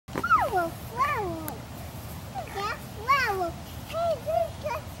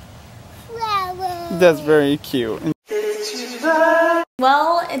That's very cute.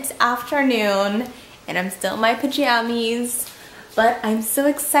 Well, it's afternoon and I'm still in my pajamas, but I'm so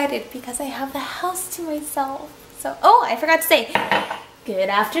excited because I have the house to myself. So, oh, I forgot to say, good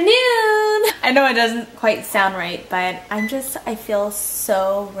afternoon. I know it doesn't quite sound right, but I feel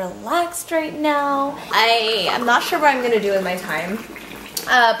so relaxed right now. I'm not sure what I'm gonna do with my time,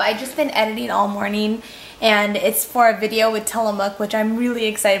 but I've just been editing all morning. And it's for a video with Tillamook, which I'm really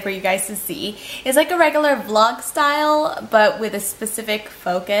excited for you guys to see. It's like a regular vlog style, but with a specific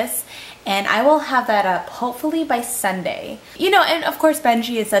focus. And I will have that up hopefully by Sunday. You know, and of course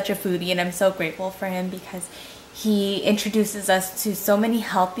Benji is such a foodie and I'm so grateful for him because he introduces us to so many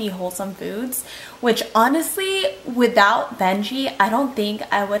healthy, wholesome foods, which honestly, without Benji, I don't think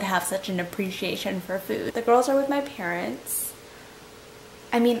I would have such an appreciation for food. The girls are with my parents.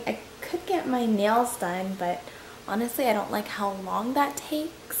 I mean, I could get my nails done, but honestly I don't like how long that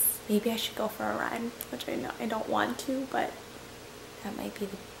takes. Maybe I should go for a ride, which I know I don't want to, but that might be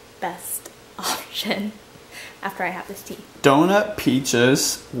the best option after I have this tea. Donut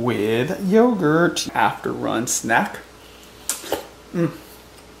peaches with yogurt after run snack.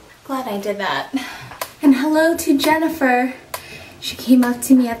 Glad I did that. And hello to Jennifer. She came up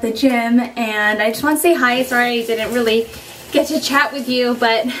to me at the gym and I just want to say hi. Sorry I didn't really get to chat with you,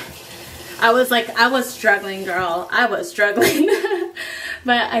 but I was struggling, girl. I was struggling.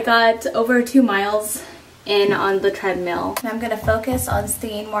 But I got over 2 miles in on the treadmill. And I'm gonna focus on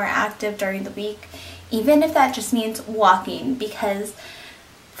staying more active during the week, even if that just means walking, because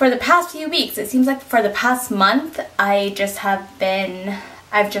for the past few weeks, it seems like for the past month, I've just been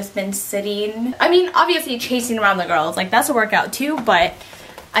sitting. I mean, obviously chasing around the girls, like that's a workout too, but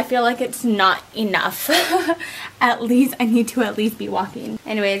I feel like it's not enough. At least I need to at least be walking.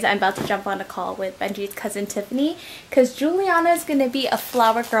 Anyways, I'm about to jump on a call with Benji's cousin Tiffany because Juliana is gonna be a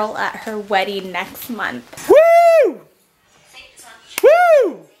flower girl at her wedding next month. Woo!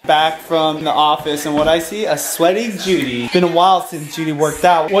 Woo! Back from the office and what I see, a sweaty Judy. It's been a while since Judy worked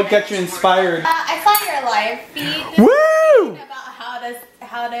out. What got you inspired? I saw your live feed. Woo! About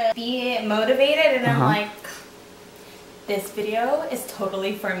how to be motivated, and I'm like, this video is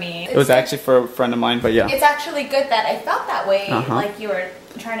totally for me. It was actually for a friend of mine, but yeah. It's actually good that I felt that way, like you were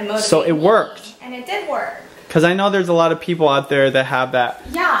trying to motivate So it worked. And it did work. Because I know there's a lot of people out there that have that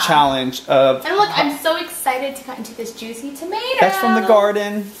challenge of... And look, I'm so excited to cut into this juicy tomato. That's from the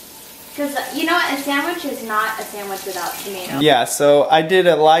garden. Because, you know what, a sandwich is not a sandwich without tomato. Yeah, so I did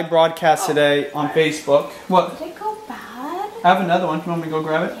a live broadcast today on Facebook. What? Did it go bad? I have another one. You want me to go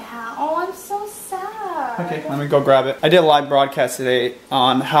grab it? Yeah. Oh, I'm so sad. Okay, let me go grab it. I did a live broadcast today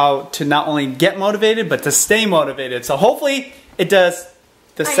on how to not only get motivated, but to stay motivated. So hopefully it does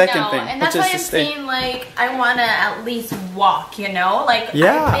the second thing, and that's why I'm saying, like, I want to at least walk, you know? Like,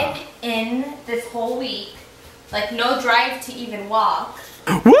 I've been in this whole week, like, no drive to even walk.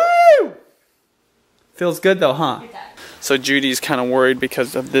 Woo! Feels good though, huh? So Judy's kind of worried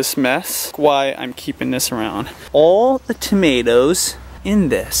because of this mess. Why I'm keeping this around. All the tomatoes in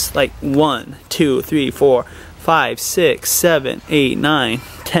this, like 1, 2, 3, 4, 5, 6, 7, 8, 9,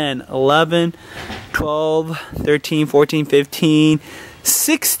 10, 11, 12, 13, 14, 15,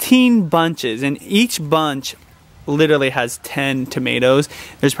 16 bunches, and each bunch literally has 10 tomatoes.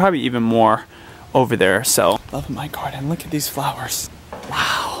 There's probably even more over there. So love my garden. Look at these flowers.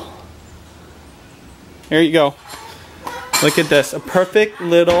 Wow. Here you go. Look at this, a perfect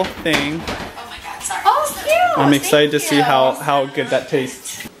little thing. Oh my god, sorry. Oh, cute! I'm excited to see how good that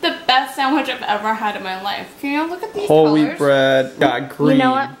tastes. The best sandwich I've ever had in my life. Can you look at these Whole colors? wheat bread, got green, you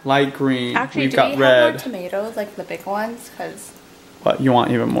know what? light green. Actually, we've got red. Have more tomatoes, like the big ones? Because what, you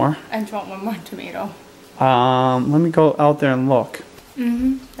want even more? I just want one more tomato. Let me go out there and look.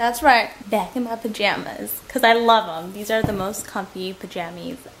 That's right. Back in my pajamas. Because I love them. These are the most comfy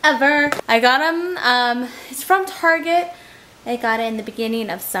pajamas ever. I got them, it's from Target. I got it in the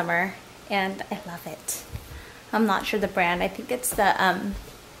beginning of summer. And I love it. I'm not sure the brand. I think it's the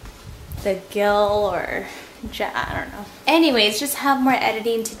Gill or I don't know. Anyways, just have more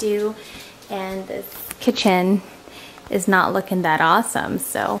editing to do. And this kitchen is not looking that awesome,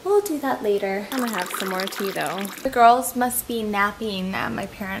 so we'll do that later. I'm gonna have some more tea though. The girls must be napping at my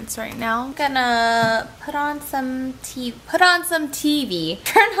parents right now. I'm gonna put on some TV,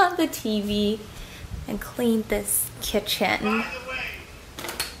 turn on the TV, and clean this kitchen.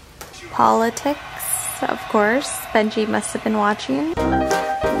 Politics, of course. Benji must have been watching.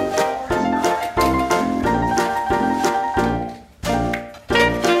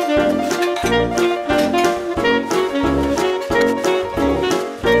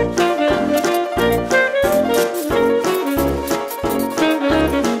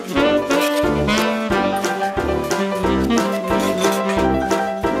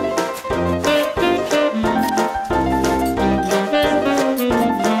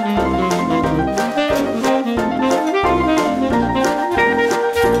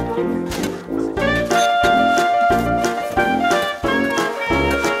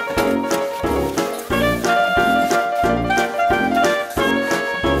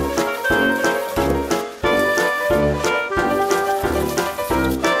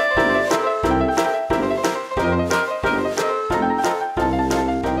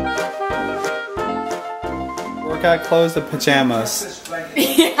 gotta close the pajamas.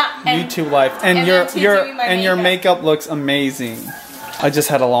 Yeah. YouTube life. And your makeup looks amazing. I just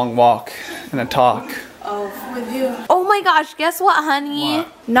had a long walk and a talk. Oh, with you. Oh my gosh, guess what, honey?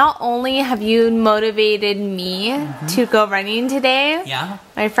 What? Not only have you motivated me to go running today, Yeah.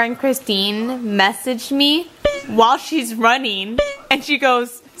 my friend Christine messaged me while she's running, and she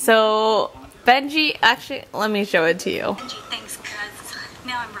goes, so Benji, actually, let me show it to you. Benji, thanks, because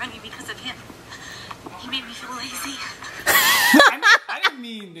now I'm running because of him. He made me feel lazy. I didn't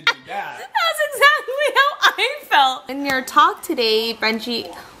mean to do that. That's exactly how I felt. In your talk today,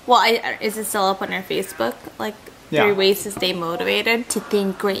 Benji, well, is it still up on your Facebook? Like, 3 ways to stay motivated, to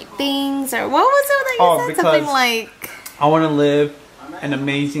think great things, or what was it that you said? Something like, I want to live an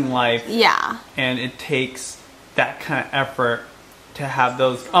amazing life. Yeah. And it takes that kind of effort to have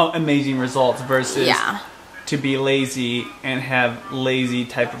those amazing results versus to be lazy and have lazy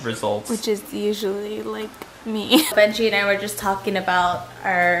type of results. Which is usually like me. Benji and I were just talking about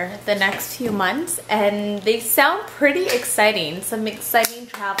the next few months, and they sound pretty exciting. Some exciting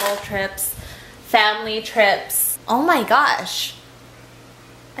travel trips, family trips. Oh my gosh.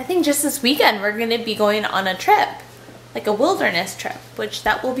 I think just this weekend we're gonna be going on a trip, like a wilderness trip, which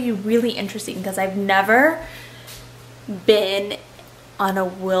that will be really interesting because I've never been on a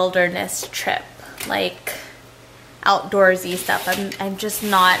wilderness trip, like outdoorsy stuff.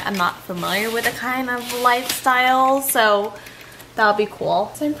 I'm not familiar with the kind of lifestyle, so that'll be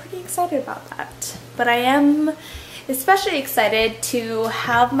cool. So I'm pretty excited about that. But I am especially excited to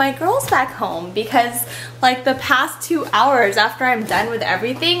have my girls back home because like the past 2 hours after I'm done with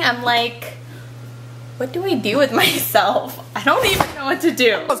everything, I'm like, what do I do with myself? I don't even know what to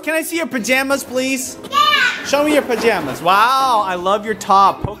do. Can I see your pajamas, please? Yeah. Show me your pajamas. Wow, I love your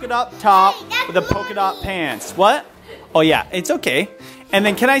top. Polka dot top with the polka dot pants. What? Oh yeah, it's okay. And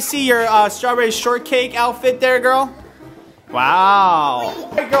then can I see your strawberry shortcake outfit there, girl? Wow.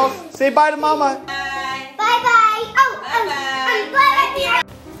 Hey girls, say bye to mama. Bye. Bye-bye. Bye.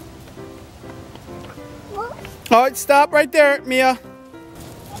 All right, stop right there, Mia.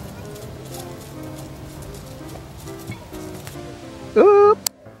 Oop.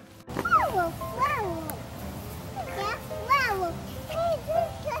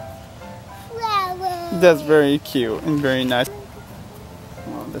 That's very cute and very nice.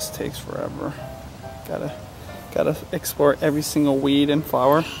 Oh, this takes forever. Gotta explore every single weed and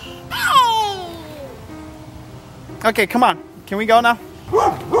flower. Okay, come on. Can we go now?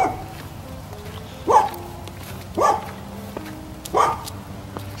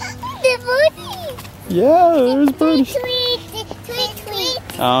 The birdie. Yeah, there's birdies. Tweet.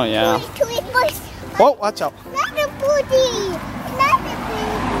 Oh yeah. Tweet. Whoa, watch out. Not a birdie. Not a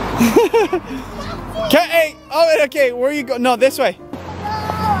birdie. Okay, hey, okay, where you go? No, this way.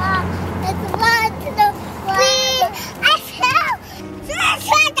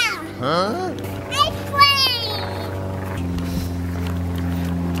 Huh?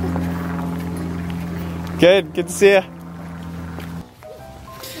 Good to see you.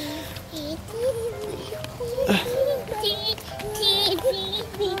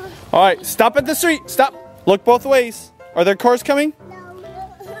 All right, stop at the street. Stop. Look both ways. Are there cars coming?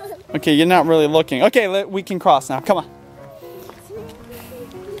 Okay, you're not really looking. Okay, we can cross now. Come on.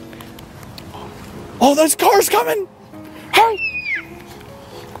 Oh, there's cars coming. Hurry.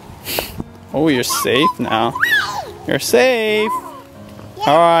 Oh, you're safe now. You're safe.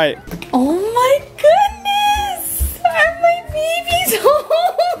 All right. Oh my goodness! Are my babies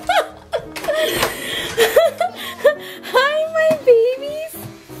home? Hi, my babies.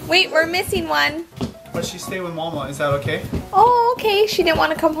 Wait, we're missing one. But she stayed with Mama. Is that okay? Oh, okay. She didn't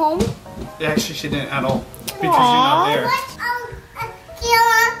want to come home? Actually, she didn't at all. Because you're not there.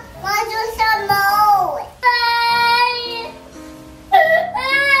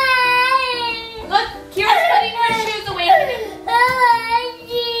 Look, Kira's putting her shoes away.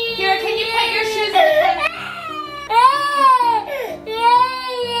 Kira, can you put your shoes away?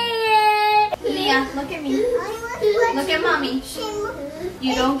 Leah, look at me. Look at mommy.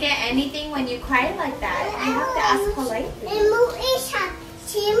 You don't get anything when you cry like that. You have to ask politely.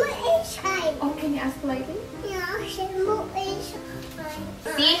 Oh, can you ask politely?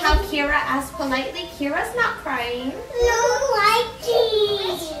 See how Kira asked politely? Kira's not crying.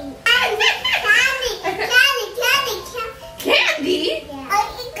 Candy?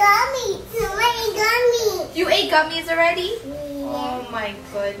 You ate gummies already? Oh my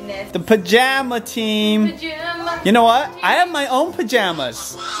goodness. The pajama team. Pajama. You know what? I have my own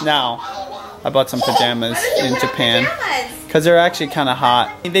pajamas now. I bought some pajamas in Japan because they're actually kind of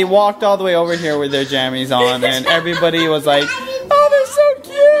hot. They walked all the way over here with their jammies on, and everybody was like, "Oh, they're so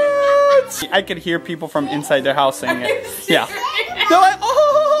I could hear people from inside their house saying it. Yeah. They're like, oh!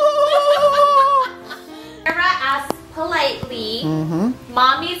 Sarah asks politely,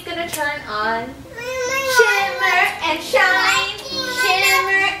 Mommy's gonna turn on shimmer and shine,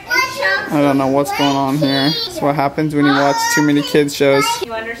 shimmer and shine. I don't know what's going on here. That's what happens when you watch too many kids shows.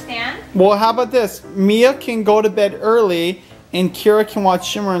 You understand? Well, how about this? Mia can go to bed early and Kira can watch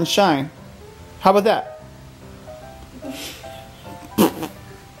Shimmer and Shine. How about that?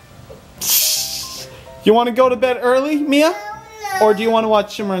 You want to go to bed early, Mia? Or do you want to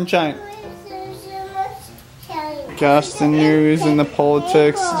watch Shimmer and Shine? Gosh, the news and the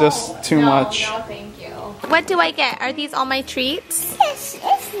politics, just too much. No, thank you. What do I get? Are these all my treats? Yes,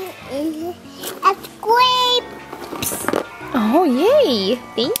 it's grapes. Oh, yay.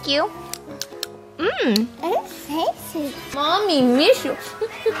 Thank you. It's tasty. Mommy, miss you.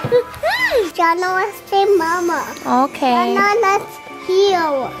 Jana wants to say mama. Okay. Jana, let's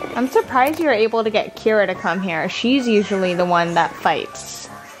heal. I'm surprised you're able to get Kira to come here. She's usually the one that fights,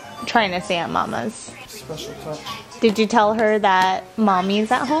 trying to stay at Mama's. Special touch. Did you tell her that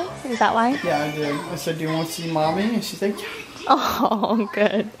Mommy's at home? Is that why? Yeah, I did. I said, do you want to see Mommy? And she's like, yeah. Oh,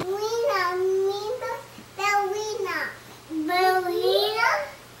 good. Bellina,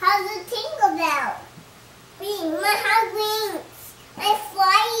 how's the tingle bell? My heart wings. I'm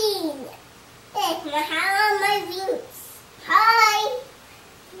flying. Yes, my heart on my wings. Hi.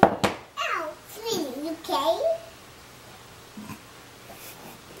 Ow, sweetie, you okay?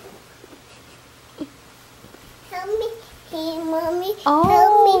 Help me. Hey, Mommy. Oh,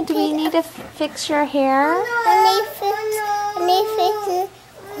 help me do we need to fix your hair? I need fix it.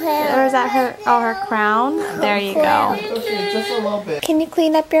 Or is that her, her crown? There you go. Just a little bit. Can you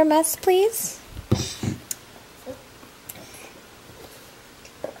clean up your mess, please?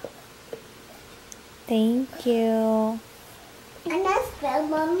 Thank you. And that's well,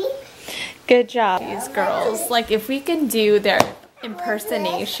 Mommy. Good job, these girls. Like, if we can do their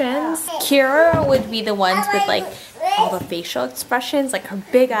impersonations, Kira would be the ones with like all the facial expressions, like her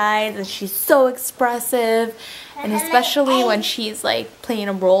big eyes, and she's so expressive. And especially when she's like playing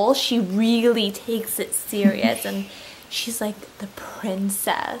a role, she really takes it serious, and she's like the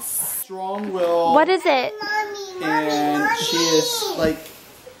princess. Strong will. What is it? And she is like.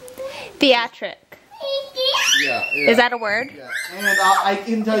 Theatric. Yeah. Is that a word? Yeah. And I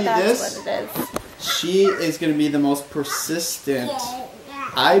can tell you That's this. what it is. She is going to be the most persistent,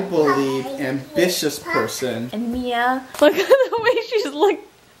 I believe, ambitious person. And Mia, look at the way she's looking.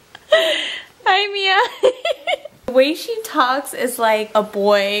 Hi, Mia. The way she talks is like a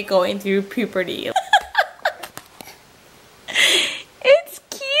boy going through puberty. It's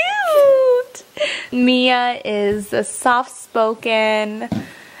cute. Mia is a soft-spoken,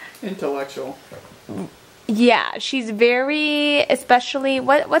 Intellectual. yeah, she's very, especially,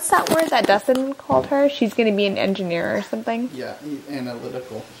 what's that word that Dustin called her? She's going to be an engineer or something. Yeah,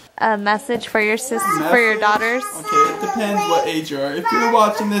 analytical. A message for your for your daughters? Okay, it depends what age you are. If you're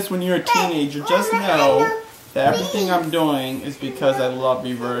watching this when you're a teenager, just know that everything I'm doing is because I love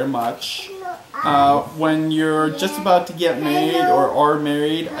you very much. When you're just about to get married or are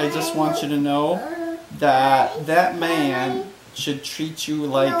married, I just want you to know that that man should treat you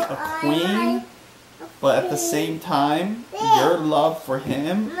like a queen, but at the same time, your love for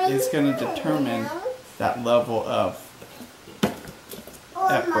him is going to determine that level of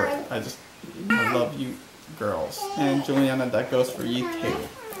effort. I love you girls. And Juliana, that goes for you too.